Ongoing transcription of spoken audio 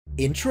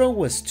Intro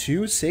was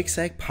too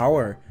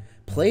ZigZagPower.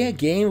 Play a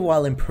game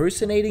while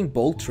impersonating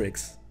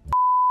boltrix.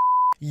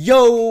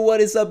 Yo,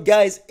 what is up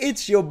guys?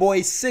 It's your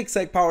boy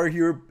ZigZagPower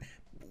here,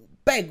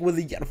 back with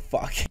the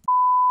fuck.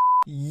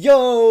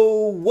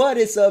 Yo, what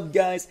is up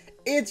guys?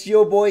 It's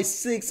your boy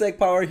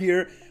ZigZagPower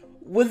here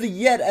with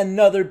yet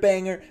another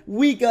banger.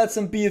 We got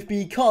some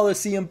BFB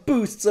Coliseum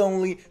boosts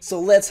only, so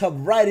let's hop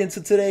right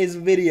into today's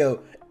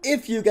video.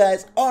 If you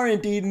guys are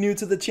indeed new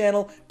to the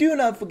channel, do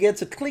not forget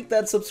to click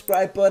that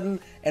subscribe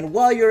button, and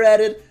while you're at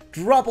it,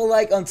 drop a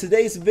like on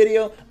today's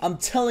video. I'm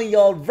telling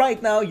y'all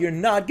right now, you're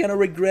not gonna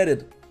regret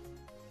it.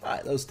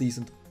 Alright, that was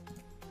decent.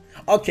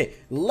 Okay,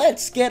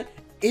 let's get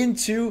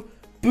into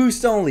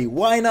boost only.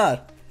 Why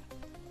not?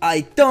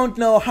 I don't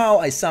know how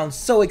I sound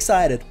so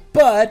excited,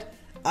 but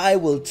I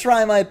will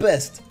try my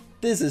best.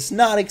 This is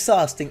not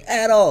exhausting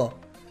at all.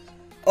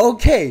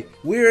 Okay,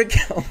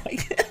 oh my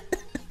god.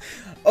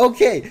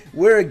 Okay,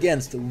 we're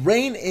against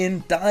Rain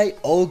in Die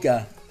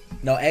Olga.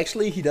 No,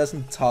 actually, he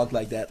doesn't talk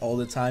like that all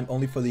the time,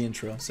 only for the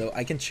intro, so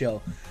I can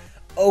chill.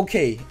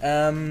 Okay,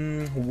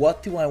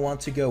 what do I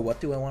want to go? What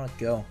do I want to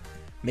go?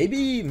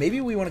 Maybe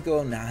we want to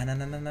go.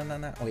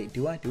 Nah. Wait,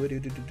 do I?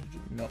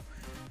 No.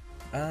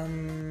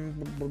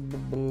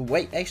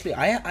 Wait, actually,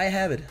 I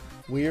have it.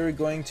 We're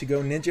going to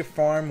go Ninja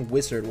Farm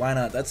Wizard. Why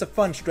not? That's a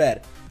fun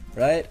strat,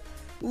 right?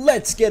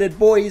 Let's get it,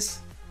 boys.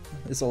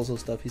 It's also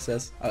stuff he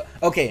says.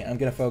 Okay, I'm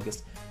gonna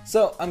focus.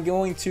 So I'm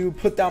going to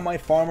put down my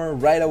farmer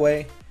right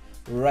away,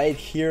 right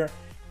here,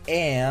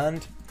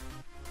 and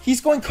he's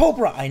going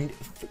Cobra.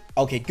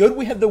 Okay, good.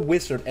 We have the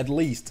wizard at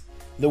least.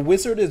 The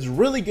wizard is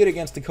really good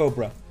against the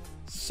Cobra.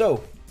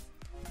 So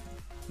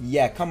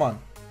yeah, come on.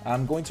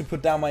 I'm going to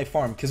put down my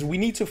farm because we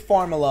need to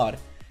farm a lot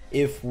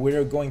if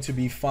we're going to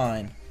be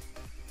fine.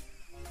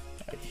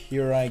 Right,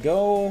 here I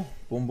go.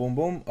 Boom, boom,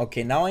 boom.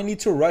 Okay, now I need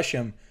to rush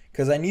him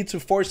because I need to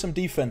force some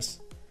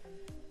defense.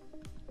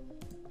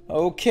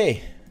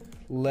 Okay,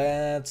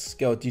 let's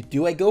go.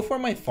 Do I go for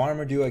my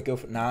farm or do I go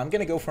for... Nah, I'm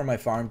gonna go for my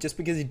farm just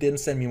because he didn't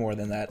send me more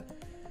than that.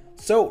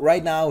 So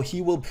right now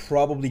he will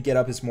probably get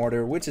up his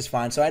mortar, which is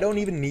fine. So I don't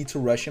even need to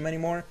rush him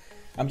anymore.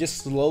 I'm just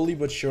slowly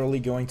but surely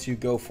going to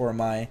go for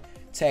my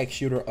tag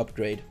shooter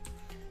upgrade.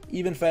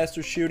 Even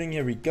faster shooting,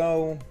 here we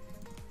go.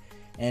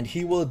 And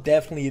he will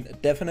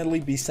definitely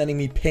be sending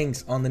me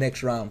pings on the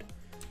next round.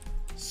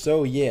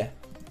 So yeah.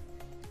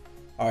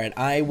 Alright,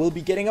 I will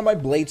be getting on my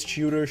blade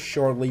shooter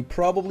shortly,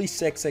 probably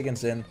 6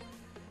 seconds in.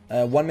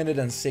 1 minute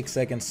and 6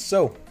 seconds,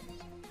 so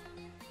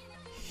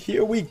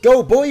here we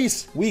go,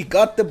 boys! We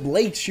got the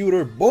blade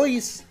shooter,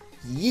 boys!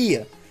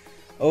 Yeah!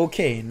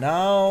 Okay,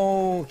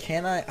 now,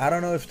 I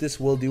don't know if this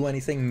will do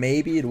anything,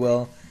 maybe it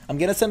will. I'm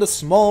gonna send a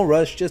small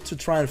rush just to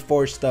try and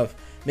force stuff.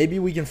 Maybe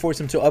we can force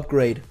him to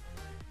upgrade.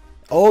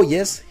 Oh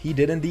yes, he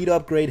did indeed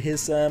upgrade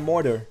his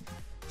mortar.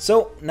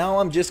 So now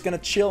I'm just gonna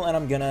chill and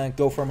I'm gonna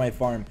go for my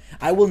farm.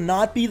 I will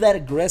not be that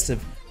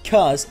aggressive,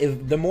 cause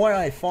if the more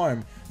I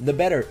farm, the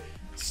better.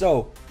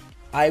 So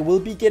I will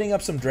be getting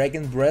up some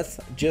dragon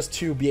breath just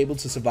to be able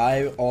to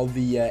survive all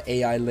the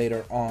AI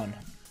later on.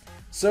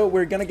 So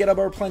we're gonna get up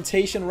our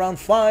plantation round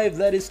 5.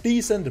 That is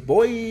decent,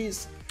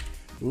 boys.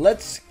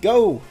 Let's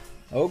go.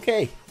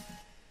 Okay.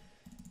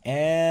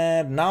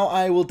 And now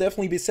I will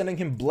definitely be sending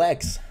him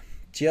blacks,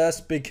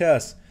 just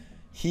because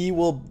he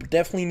will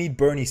definitely need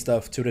Bernie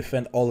stuff to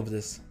defend all of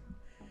this.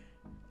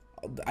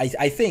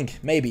 I think,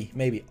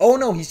 maybe. Oh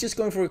no, he's just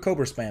going for a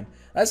Cobra spam.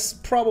 That's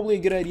probably a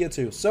good idea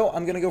too. So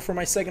I'm gonna go for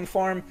my second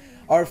farm.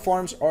 Our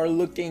farms are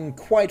looking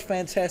quite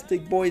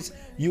fantastic, boys.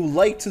 You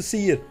like to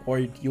see it, or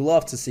you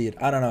love to see it.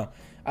 I don't know.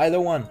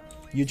 Either one,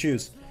 you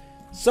choose.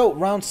 So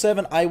round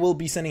 7, I will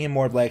be sending him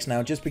more blacks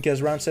now, just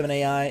because round 7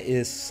 AI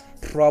is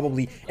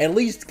probably at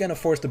least gonna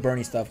force the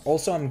Bernie stuff.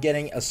 Also, I'm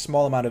getting a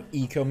small amount of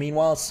eco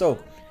meanwhile, so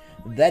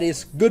that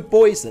is good,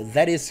 boys.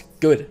 That is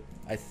good.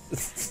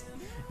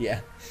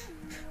 Yeah.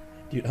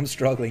 Dude, I'm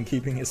struggling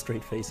keeping a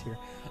straight face here.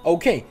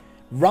 Okay,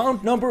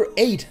 round number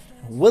 8.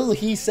 Will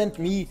he send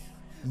me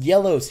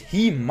yellows?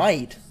 He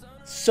might.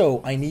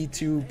 So I need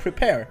to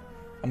prepare.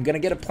 I'm gonna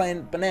get a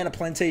banana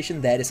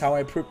plantation. That is how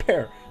I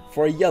prepare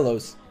for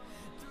yellows.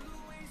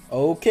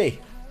 Okay.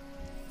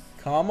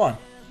 Come on.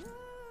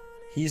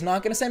 He's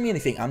not gonna send me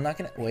anything. I'm not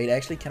gonna... Wait,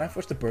 actually, can I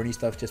force the Bernie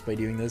stuff just by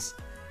doing this?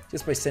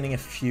 Just by sending a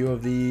few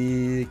of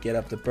the... Get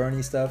up the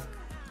Bernie stuff.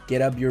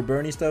 Get up your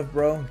Bernie stuff,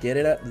 bro. Get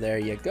it up. There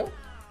you go.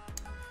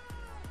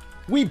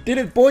 We did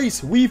it,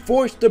 boys. We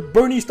forced the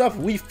Bernie stuff.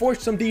 We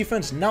forced some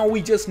defense. Now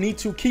we just need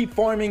to keep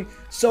farming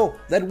so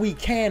that we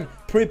can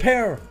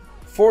prepare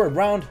for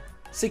round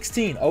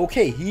 16.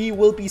 Okay, he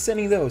will be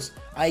sending those.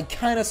 I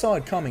kind of saw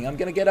it coming. I'm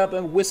gonna get up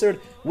a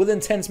wizard with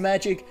intense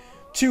magic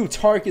to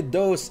target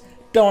those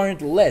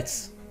darned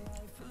let's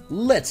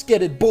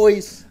get it,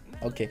 boys.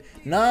 Okay,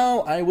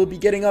 now I will be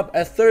getting up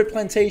a third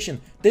plantation.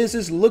 This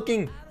is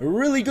looking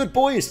really good,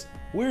 boys.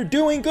 We're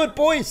doing good,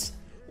 boys.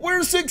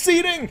 We're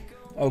succeeding.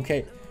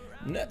 Okay,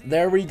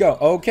 there we go.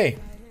 Okay,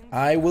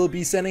 I will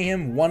be sending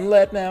him one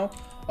lead now.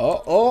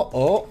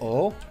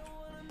 Oh.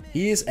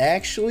 He is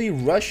actually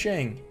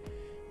rushing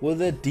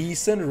with a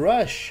decent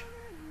rush.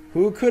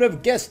 Who could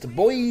have guessed,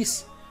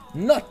 boys?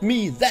 Not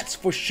me, that's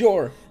for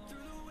sure.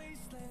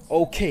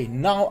 Okay,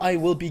 now I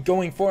will be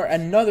going for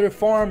another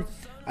farm.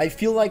 I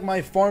feel like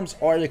my farms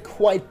are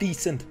quite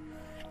decent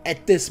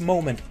at this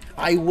moment.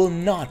 I will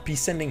not be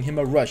sending him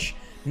a rush.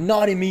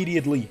 Not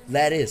immediately,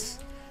 that is.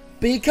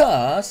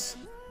 Because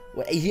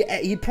well,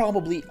 he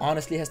probably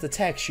honestly has the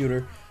tax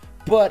shooter.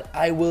 But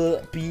I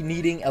will be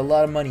needing a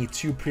lot of money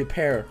to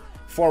prepare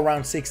for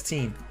round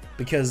 16.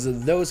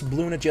 Because those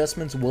balloon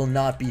adjustments will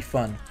not be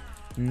fun.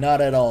 Not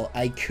at all.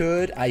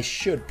 I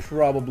should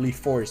probably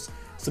force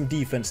some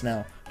defense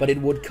now. But it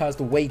would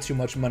cost way too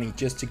much money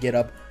just to get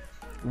up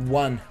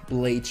one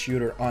blade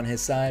shooter on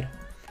his side.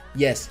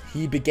 Yes,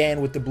 he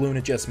began with the balloon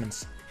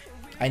adjustments.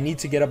 I need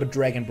to get up a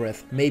dragon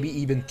breath. Maybe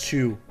even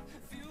 2.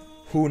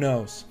 Who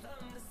knows?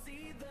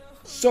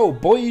 So,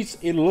 boys,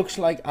 it looks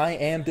like I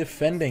am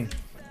defending.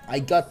 I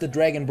got the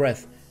dragon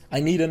breath.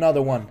 I need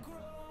another one.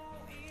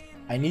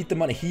 I need the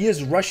money. He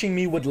is rushing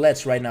me with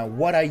Let's right now.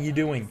 What are you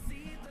doing?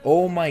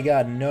 Oh my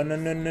god. No, no,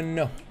 no, no,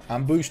 no.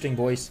 I'm boosting,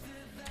 boys.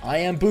 I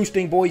am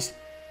boosting, boys.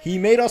 He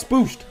made us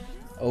boost.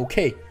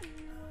 Okay.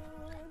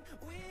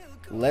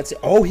 Let's...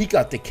 Oh, he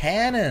got the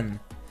cannon.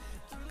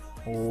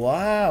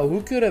 Wow,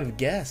 who could have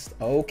guessed?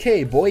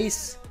 Okay,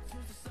 boys.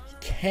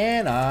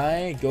 Can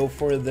I go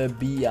for the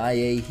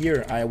BIA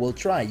here? I will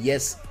try.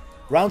 Yes.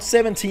 Round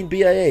 17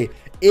 BIA.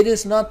 It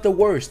is not the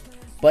worst,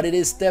 but it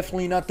is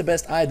definitely not the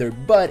best either.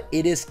 But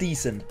it is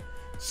decent.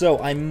 So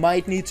I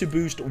might need to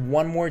boost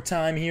one more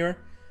time here.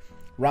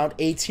 Round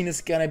 18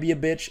 is gonna be a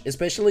bitch,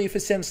 especially if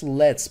it sends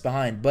Let's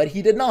behind. But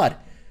he did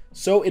not.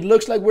 So it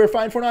looks like we're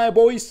fine for now,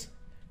 boys.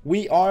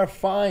 We are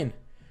fine.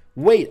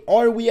 Wait,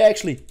 are we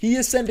actually? He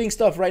is sending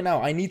stuff right now.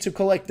 I need to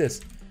collect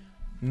this.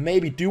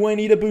 Maybe. Do I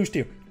need a boost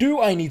here? Do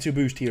I need to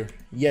boost here?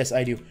 Yes,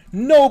 I do.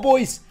 No,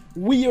 boys.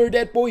 We are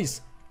dead, boys.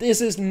 This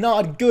is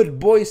not good,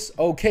 boys.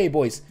 Okay,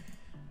 boys.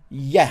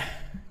 Yeah.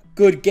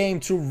 Good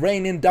game to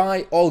reign and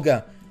die,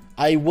 Olga.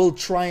 I will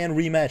try and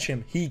rematch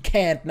him. He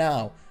can't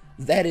now.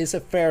 That is a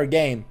fair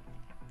game.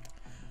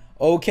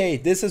 Okay,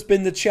 this has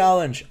been the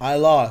challenge. I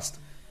lost.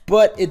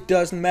 But it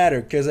doesn't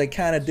matter, because I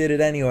kind of did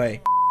it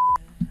anyway.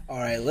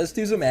 Alright, let's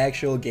do some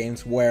actual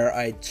games where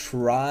I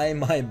try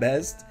my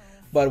best,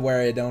 but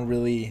where I don't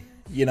really,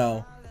 you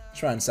know,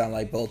 try and sound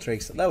like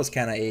boltrix. That was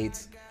kind of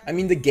AIDS. I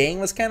mean, the game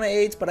was kind of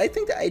AIDS, but I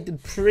think that I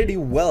did pretty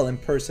well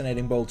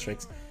impersonating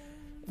boltrix.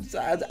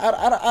 I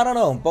don't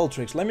know,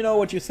 boltrix. Let me know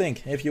what you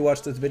think if you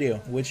watch this video,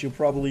 which you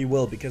probably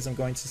will, because I'm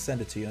going to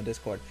send it to you on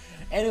Discord.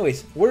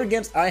 Anyways, we're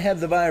against I Have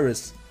the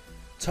Virus.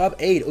 Top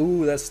 8.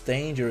 Ooh, that's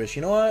dangerous.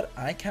 You know what?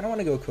 I kind of want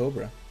to go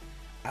Cobra.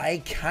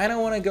 I kind of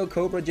want to go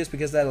Cobra just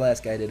because that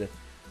last guy did it.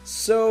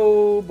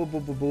 So,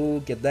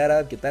 get that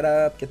up, get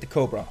the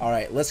Cobra.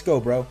 Alright, let's go,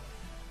 bro.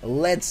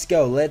 Let's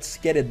go, let's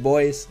get it,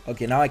 boys.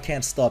 Okay, now I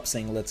can't stop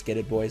saying let's get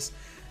it, boys.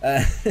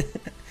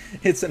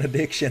 It's an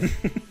addiction.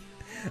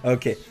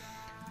 Okay.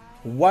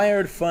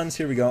 Wired funds,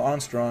 here we go,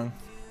 on strong.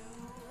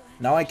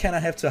 Now I kind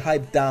of have to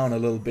hype down a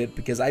little bit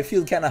because I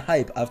feel kind of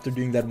hype after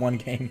doing that one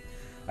game.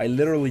 I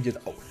literally just...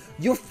 Oh,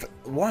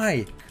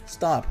 why?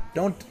 Stop.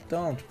 Don't.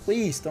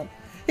 Please, don't.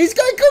 He's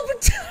going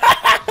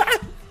Cobra.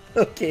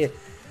 Okay.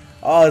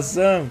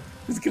 Awesome.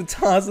 He's gonna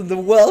toss him the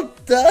well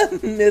done.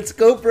 It's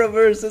Cobra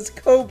versus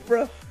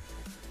Cobra.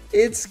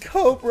 It's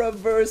Cobra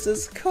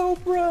versus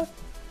Cobra.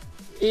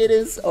 It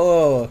is.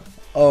 Oh,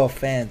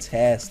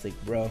 fantastic,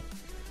 bro.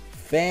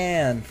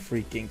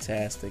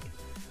 Fan-freaking-tastic.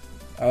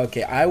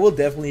 Okay, I will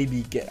definitely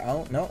be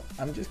oh, no,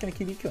 I'm just gonna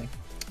keep going.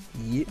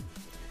 Yeah.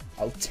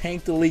 I'll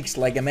tank the leaks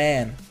like a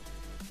man.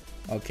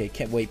 Okay,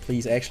 can't wait,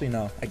 please. Actually,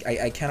 no.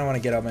 I kind of want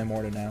to get out my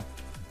mortar now.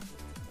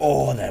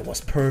 Oh, that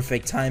was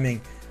perfect timing.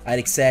 I had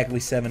exactly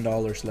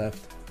 $7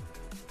 left.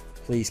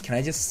 Please, can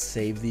I just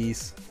save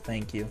these?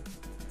 Thank you.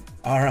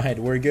 Alright,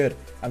 we're good.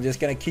 I'm just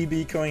gonna keep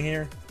ecoing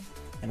here,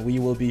 and we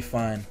will be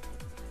fine.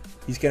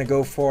 He's gonna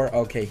go for...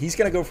 Okay, he's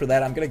gonna go for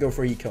that. I'm gonna go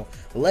for eco.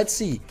 Let's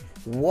see.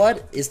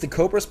 What is the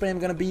Cobra spam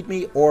gonna beat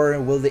me,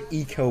 or will the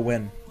eco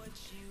win?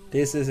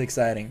 This is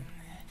exciting.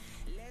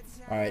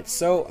 Alright,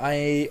 so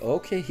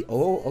okay.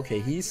 Okay,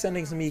 he's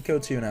sending some eco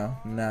too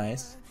now.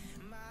 Nice.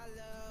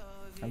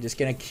 I'm just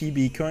gonna keep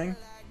ecoing.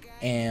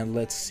 And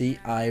let's see,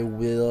 I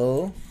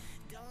will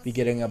be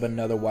getting up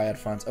another wired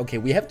fronts. Okay,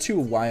 we have 2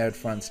 wired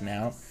fronts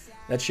now.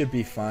 That should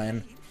be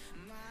fine.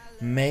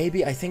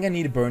 Maybe, I think I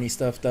need Bernie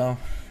stuff though.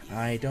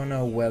 I don't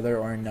know whether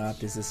or not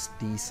this is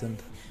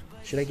decent.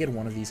 Should I get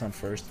one of these on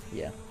first?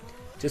 Yeah.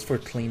 Just for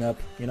cleanup,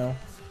 you know?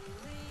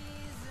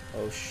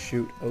 Oh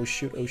shoot, oh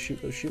shoot, oh shoot,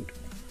 oh shoot.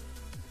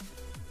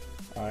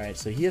 Alright,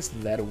 so he has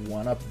that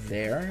one up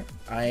there.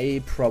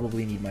 I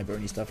probably need my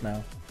Bernie stuff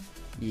now.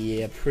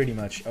 Yeah, pretty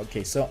much.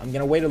 Okay, so I'm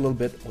gonna wait a little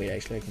bit. Wait,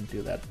 actually I can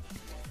do that.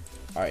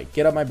 Alright,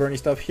 get up my Bernie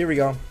stuff. Here we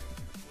go.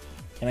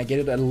 Can I get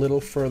it a little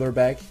further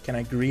back? Can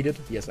I greet it?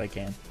 Yes, I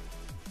can.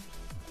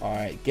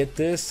 Alright, get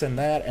this and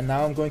that. And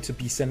now I'm going to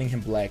be sending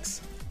him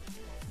blacks.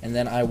 And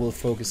then I will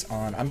focus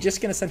on... I'm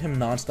just gonna send him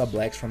non-stop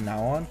blacks from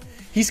now on.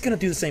 He's gonna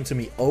do the same to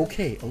me.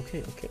 Okay.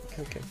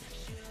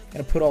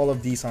 Gonna put all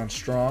of these on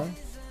strong.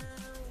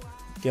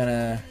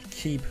 Gonna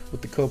keep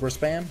with the Cobra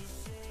spam.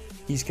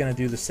 He's gonna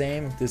do the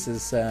same. This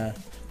is,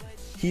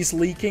 he's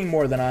leaking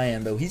more than I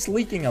am, though. He's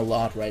leaking a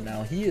lot right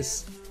now. He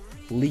is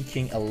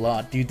leaking a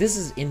lot. Dude, this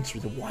is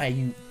interesting. Why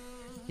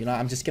you know,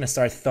 I'm just gonna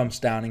start thumbs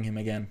downing him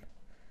again.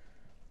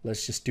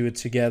 Let's just do it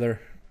together.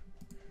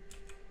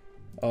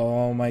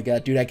 Oh my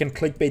god, dude, I can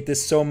clickbait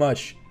this so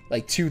much.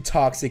 Like 2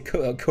 toxic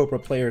Cobra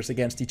players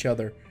against each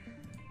other.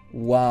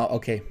 Wow,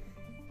 okay.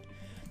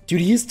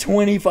 Dude, he's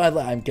 25.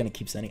 I'm gonna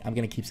keep sending. I'm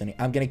gonna keep sending.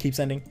 I'm gonna keep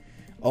sending.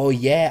 Oh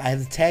yeah, I have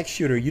the tag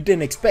shooter. You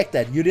didn't expect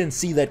that. You didn't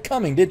see that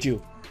coming, did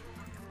you?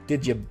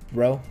 Did you,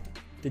 bro?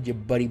 Did you,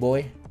 buddy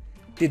boy?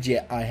 Did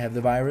you? I have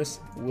the virus,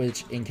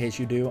 which, in case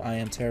you do, I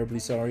am terribly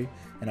sorry,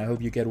 and I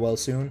hope you get well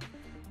soon.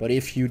 But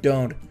if you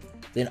don't,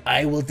 then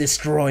I will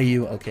destroy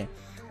you. Okay.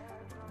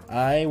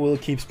 I will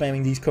keep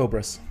spamming these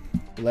Cobras.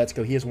 Let's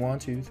go. Here's 1,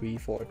 2, 3,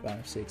 4,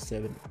 5, 6,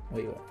 7.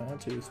 Wait, 1,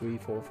 2, 3,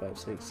 4, 5,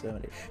 6,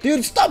 7, 8.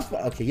 Dude, stop!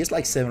 Okay, he has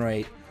like 7 or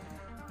 8.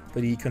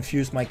 But he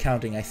confused my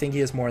counting. I think he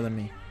has more than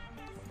me.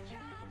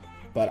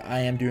 But I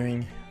am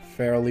doing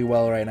fairly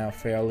well right now.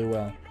 Fairly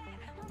well.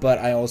 But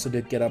I also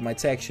did get up my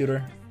tag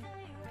shooter.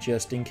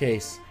 Just in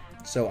case.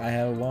 So I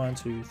have 1,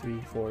 2,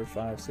 3, 4,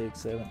 5, 6,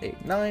 7,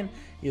 8, 9.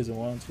 Here's a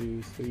 1,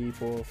 2, 3,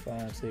 4,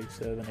 5, 6,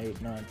 7,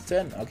 8, 9,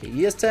 10. Okay,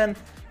 he has 10.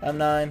 I'm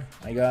 9.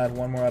 I got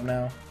 1 more up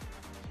now.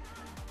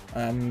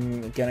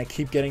 I'm gonna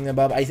keep getting them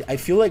up. I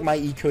feel like my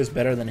eco is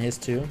better than his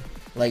too.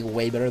 Like,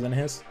 way better than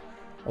his.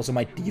 Also,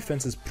 my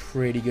defense is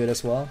pretty good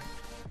as well.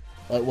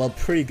 Well,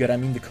 pretty good. I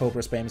mean, the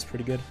Cobra spam is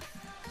pretty good.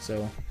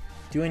 So,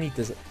 do I need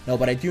this? No,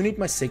 but I do need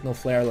my signal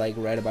flare, like,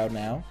 right about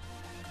now.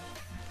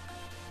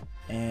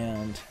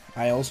 And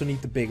I also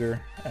need the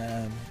bigger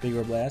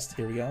blast.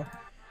 Here we go.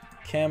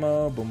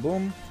 Camo, boom,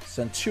 boom.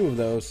 Send 2 of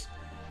those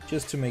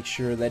just to make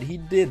sure that he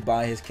did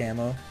buy his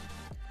camo.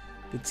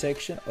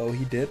 Detection. Oh,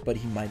 he did, but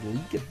he might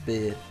leak a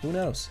bit. Who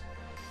knows?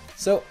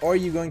 So, are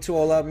you going to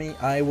all out me?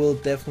 I will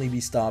definitely be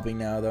stopping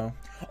now, though.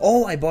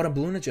 Oh, I bought a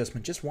balloon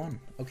adjustment. Just 1.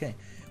 Okay.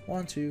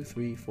 1, 2,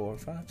 3, 4,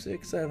 5,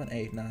 6, 7,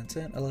 8, 9,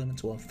 10, 11,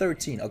 12,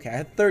 13. Okay, I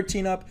had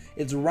 13 up.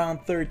 It's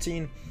round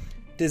 13.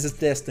 This is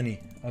destiny.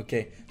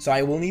 Okay, so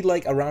I will need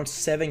like around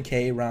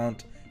 7k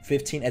round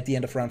 15 at the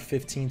end of round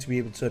 15 to be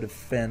able to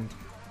defend.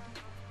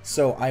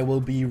 So I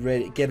will be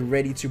ready. Get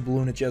ready to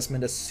balloon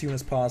adjustment as soon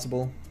as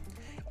possible.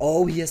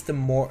 Oh, he has the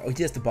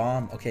he has the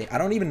bomb. Okay, I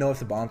don't even know if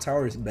the bomb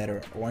tower is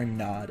better or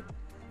not.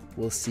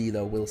 We'll see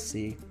though. We'll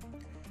see.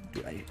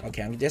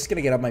 Okay, I'm just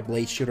gonna get up my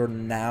blade shooter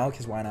now,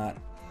 because why not?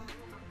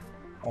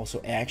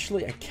 Also,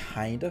 actually, I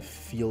kind of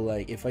feel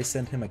like if I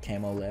send him a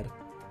camo lead,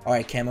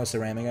 alright, camo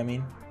ceramic, I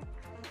mean,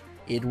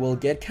 it will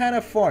get kind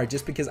of far,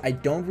 just because I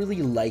don't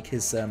really like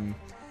his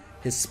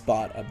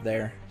spot up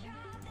there.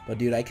 But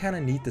dude, I kind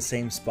of need the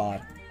same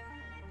spot.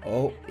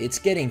 Oh, it's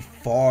getting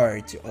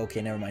far.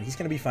 Okay, never mind. He's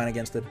gonna be fine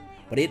against it.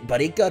 But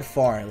it got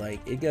far.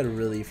 Like, it got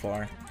really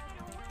far.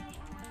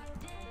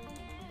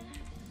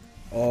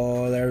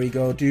 Oh, there we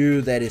go,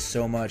 dude. That is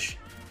so much.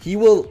 He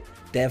will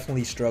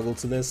definitely struggle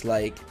to this.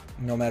 Like,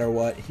 no matter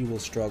what, he will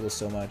struggle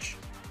so much.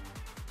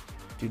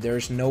 Dude,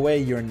 there's no way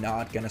you're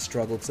not gonna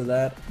struggle to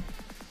that.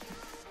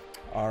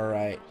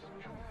 Alright.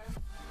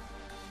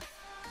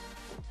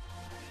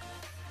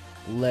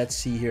 Let's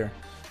see here.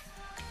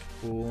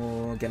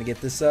 Ooh, gonna get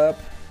this up.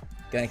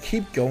 Gonna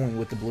keep going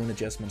with the balloon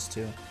adjustments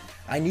too.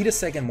 I need a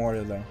second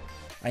mortar though.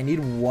 I need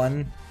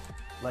one,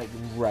 like,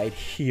 right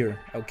here.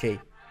 Okay.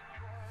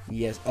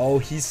 Yes. Oh,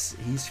 he's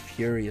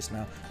furious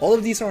now. All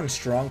of these are on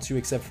strong too,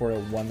 except for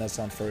one that's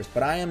on first.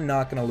 But I am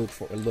not gonna look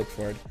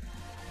for it.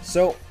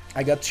 So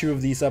I got 2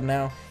 of these up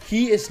now.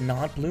 He is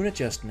not balloon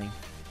adjusting.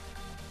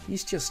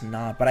 He's just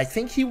not. But I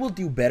think he will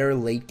do better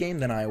late game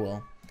than I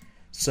will.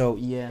 So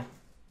yeah.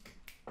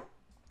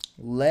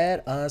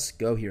 Let us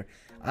go here.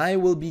 I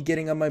will be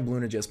getting up my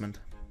balloon adjustment.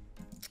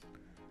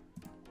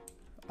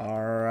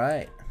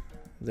 Alright.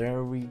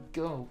 There we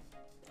go.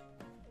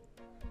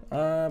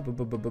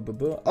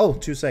 Oh,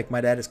 2 sec. My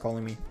dad is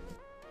calling me.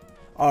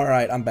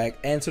 Alright, I'm back.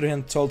 Answered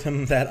him, told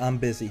him that I'm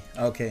busy.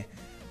 Okay.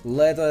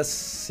 Let us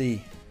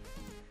see.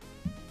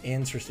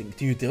 Interesting.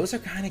 Dude, those are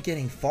kind of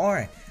getting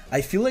far.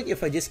 I feel like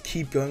if I just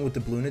keep going with the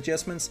balloon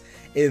adjustments,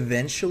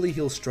 eventually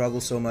he'll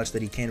struggle so much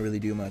that he can't really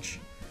do much.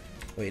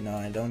 Wait, no,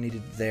 I don't need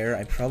it there.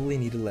 I probably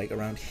need it like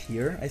around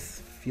here, I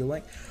feel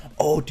like.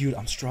 Oh, dude,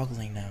 I'm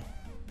struggling now.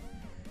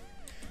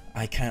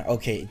 I can't.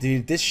 Okay,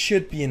 dude, this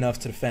should be enough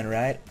to defend,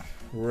 right?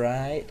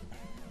 Right.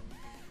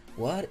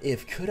 What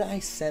if, could I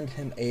send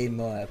him a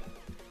Moab?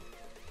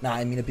 Nah,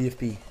 I mean a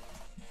BFB.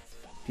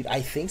 Dude, I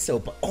think so,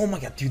 but oh my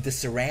god, dude, the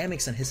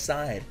ceramics on his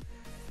side.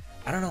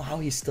 I don't know how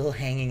he's still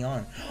hanging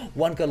on.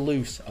 One got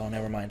loose. Oh,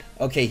 never mind.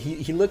 Okay,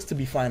 he looks to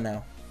be fine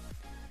now.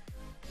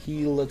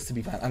 He looks to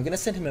be fine. I'm gonna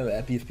send him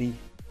a BFB.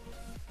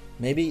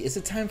 Maybe, is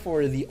it time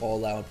for the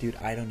all-out, dude?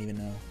 I don't even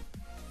know.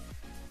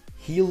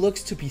 He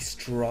looks to be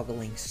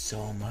struggling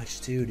so much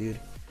too, dude.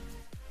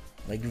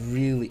 Like,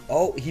 really.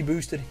 Oh, he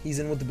boosted. He's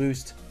in with the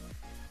boost.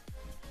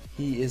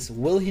 He is.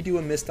 Will he do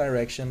a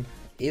misdirection?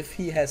 If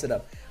he has it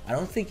up. I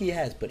don't think he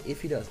has, but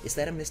if he does. Is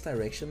that a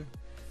misdirection?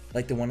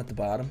 Like the one at the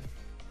bottom?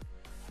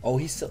 Oh,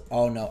 he's still...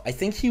 Oh, no. I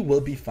think he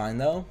will be fine,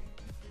 though.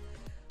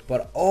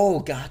 But, oh,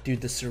 God,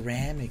 dude. The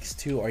ceramics,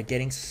 too, are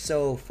getting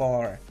so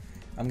far.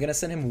 I'm going to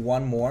send him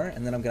one more,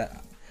 and then I'm going to...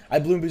 I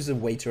Bloon boosted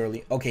way too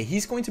early. Okay,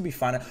 he's going to be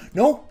fine.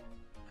 No!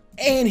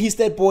 And he's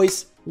dead,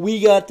 boys.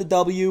 We got the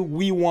W.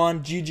 We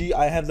won. GG.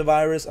 I have the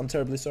virus. I'm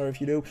terribly sorry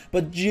if you do.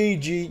 But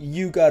GG,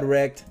 you got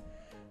wrecked.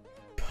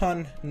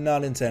 Pun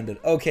not intended.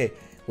 Okay,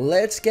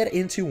 let's get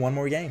into one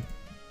more game.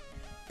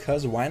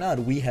 Because why not?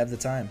 We have the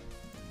time.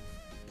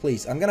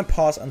 Please, I'm going to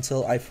pause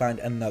until I find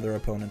another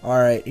opponent.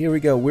 Alright, here we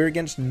go. We're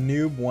against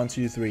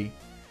Noob123.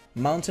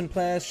 Mountain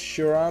Pass.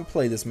 Sure, I'll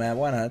play this map.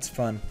 Why not? It's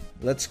fun.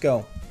 Let's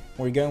go.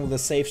 We're going with a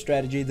safe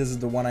strategy. This is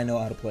the one I know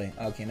how to play.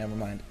 Okay, never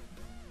mind.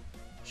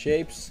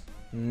 Shapes.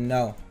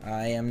 No,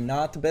 I am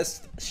not the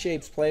best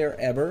shapes player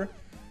ever.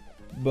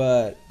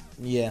 But,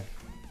 yeah.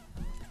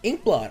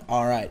 Inkblot.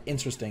 Alright,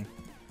 interesting.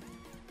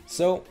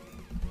 So,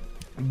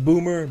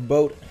 Boomer,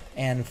 Boat,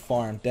 and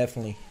Farm.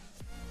 Definitely.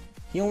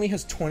 He only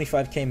has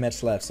 25k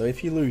mets left. So,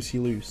 if you lose,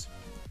 you lose.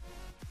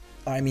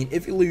 I mean,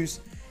 if you lose,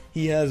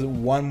 he has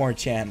one more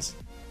chance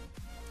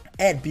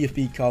at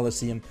BFB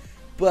Coliseum.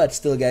 But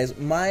still, guys,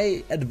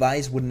 my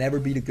advice would never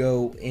be to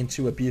go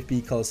into a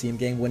BFB Coliseum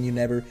game when you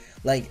never...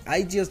 Like,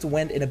 I just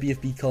went in a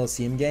BFB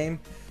Coliseum game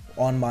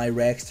on my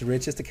Rags to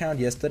Riches account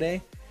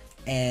yesterday.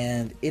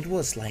 And it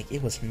was, like,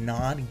 it was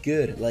not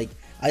good. Like,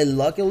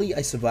 luckily,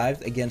 I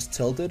survived against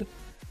Tilted.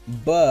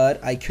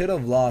 But I could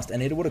have lost,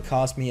 and it would have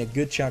cost me a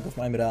good chunk of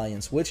my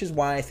medallions. Which is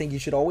why I think you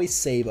should always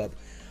save up.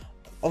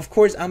 Of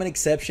course, I'm an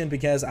exception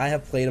because I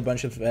have played a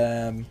bunch of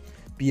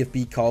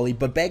BFB Coli.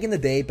 But back in the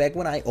day, back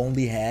when I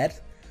only had...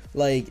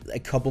 like a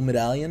couple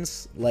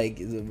medallions, like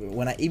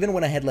even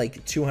when I had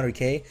like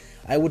 200k,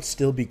 I would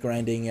still be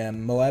grinding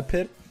Moab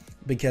Pit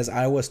because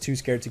I was too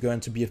scared to go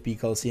into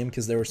BFB Coliseum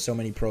because there were so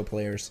many pro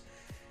players.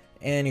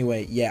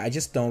 Anyway, yeah, I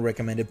just don't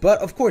recommend it. But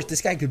of course, this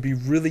guy could be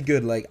really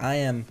good. Like, I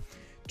am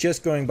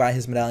just going by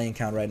his medallion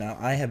count right now.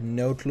 I have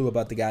no clue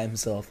about the guy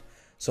himself.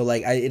 So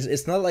like,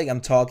 it's not like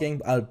I'm talking,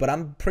 but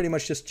I'm pretty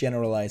much just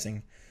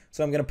generalizing.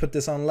 So I'm gonna put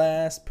this on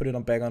last, put it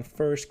on back on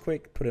first,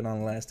 quick, put it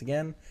on last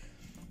again.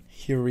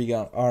 Here we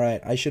go.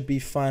 Alright, I should be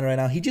fine right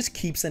now. He just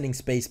keeps sending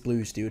space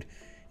blues, dude.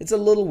 It's a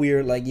little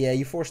weird. Like, yeah,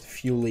 you forced a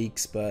few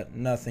leaks, but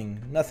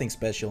nothing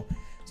special.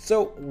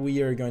 So,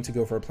 we are going to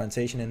go for a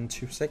plantation in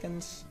 2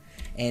 seconds.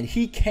 And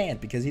he can't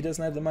because he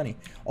doesn't have the money.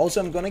 Also,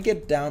 I'm going to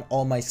get down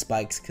all my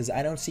spikes because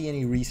I don't see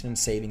any reason in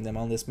saving them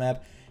on this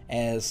map,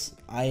 as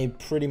I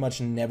pretty much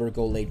never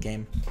go late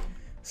game.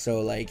 So,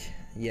 like,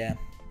 yeah.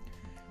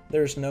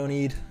 There's no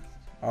need.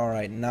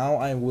 Alright, now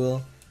I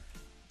will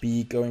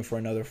be going for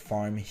another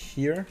farm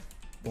here.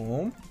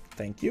 Boom.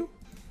 Thank you.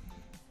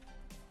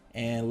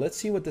 And let's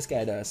see what this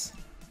guy does.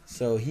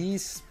 So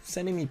he's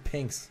sending me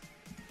pinks,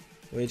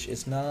 which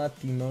is not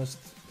the most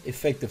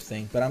effective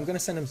thing. But I'm going to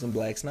send him some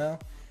blacks now.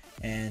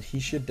 And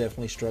he should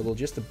definitely struggle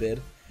just a bit.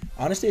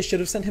 Honestly, I should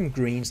have sent him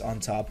greens on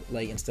top.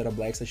 Like, instead of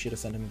blacks, I should have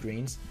sent him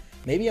greens.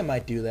 Maybe I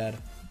might do that.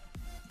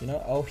 You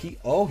know,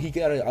 oh, he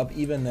got up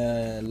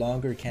even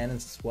longer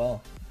cannons as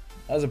well.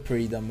 That was a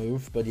pretty dumb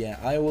move. But yeah,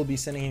 I will be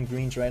sending him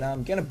greens right now.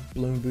 I'm going to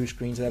Bloon boost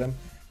greens at him.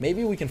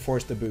 Maybe we can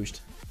force the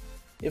boost.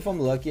 If I'm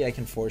lucky, I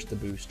can force the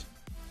boost.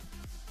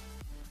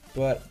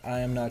 But I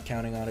am not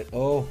counting on it.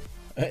 Oh,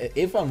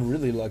 if I'm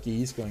really lucky,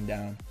 he's going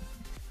down.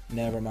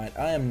 Never mind.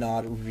 I am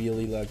not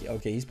really lucky.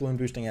 Okay, he's Bloon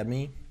boosting at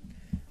me.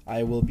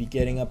 I will be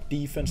getting up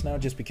defense now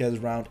just because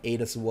round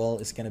 8 as well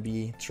is going to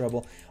be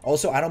trouble.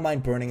 Also, I don't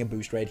mind burning a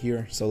boost right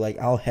here. So, like,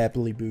 I'll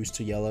happily boost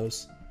to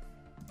yellows.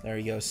 There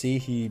you go. See,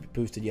 he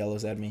boosted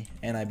yellows at me.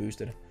 And I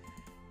boosted.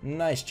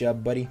 Nice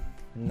job, buddy.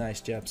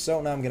 Nice job. So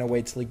now I'm going to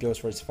wait till he goes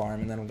for his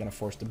farm, and then I'm going to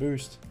force the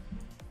boost.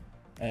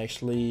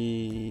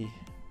 Actually,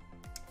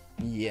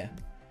 yeah.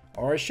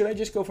 Or should I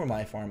just go for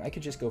my farm? I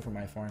could just go for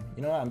my farm.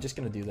 You know what? I'm just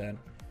going to do that.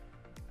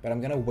 But I'm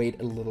going to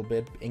wait a little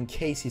bit in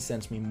case he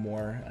sends me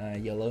more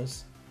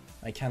yellows.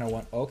 I kind of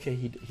want... Okay,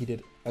 he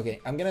did... Okay,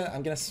 I'm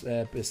gonna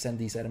send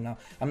these at him now.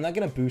 I'm not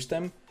going to boost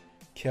them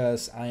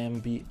because I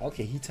am...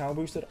 Okay, he tower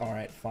boosted. All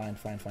right, fine.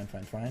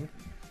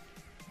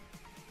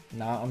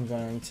 Now I'm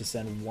going to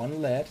send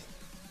one lead.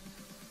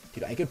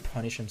 Dude, I could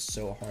punish him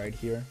so hard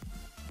here.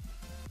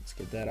 Let's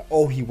get that.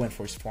 Oh, he went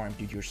for his farm.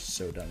 Dude, you're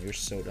so dumb. You're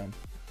so dumb.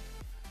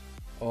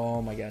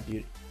 Oh my god,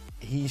 dude.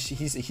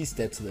 He's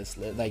dead to this.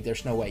 Like,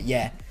 there's no way.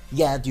 Yeah,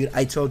 dude,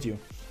 I told you.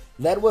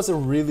 That was a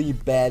really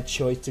bad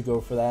choice to go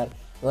for that.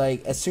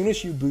 Like, as soon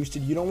as you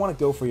boosted, you don't want to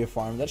go for your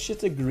farm. That's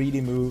just a greedy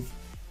move.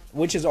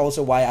 Which is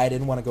also why I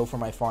didn't want to go for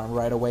my farm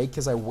right away,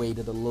 because I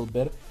waited a little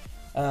bit.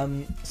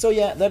 So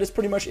yeah, that is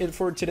pretty much it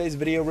for today's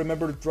video.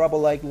 Remember to drop a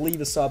like,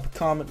 leave a sub,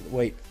 comment.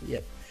 Wait, yeah.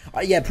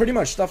 Yeah, pretty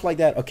much stuff like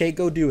that. Okay,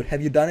 go do it.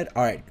 Have you done it?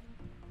 All right.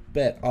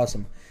 Bet.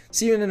 Awesome.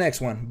 See you in the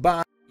next one.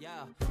 Bye.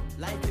 Yeah,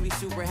 life can be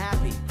super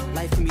happy.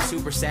 Life can be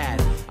super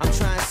sad. I'm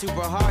trying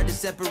super hard to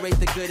separate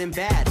the good and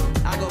bad.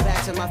 I go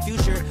back to my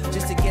future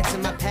just to get to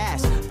my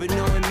past. But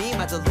knowing me,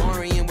 my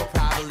DeLorean will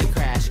probably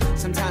crash.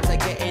 Sometimes I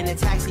get in a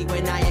taxi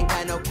when I ain't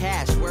got no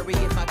cash. Worry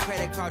if my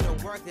credit card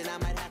don't work, then I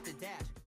might have to dash.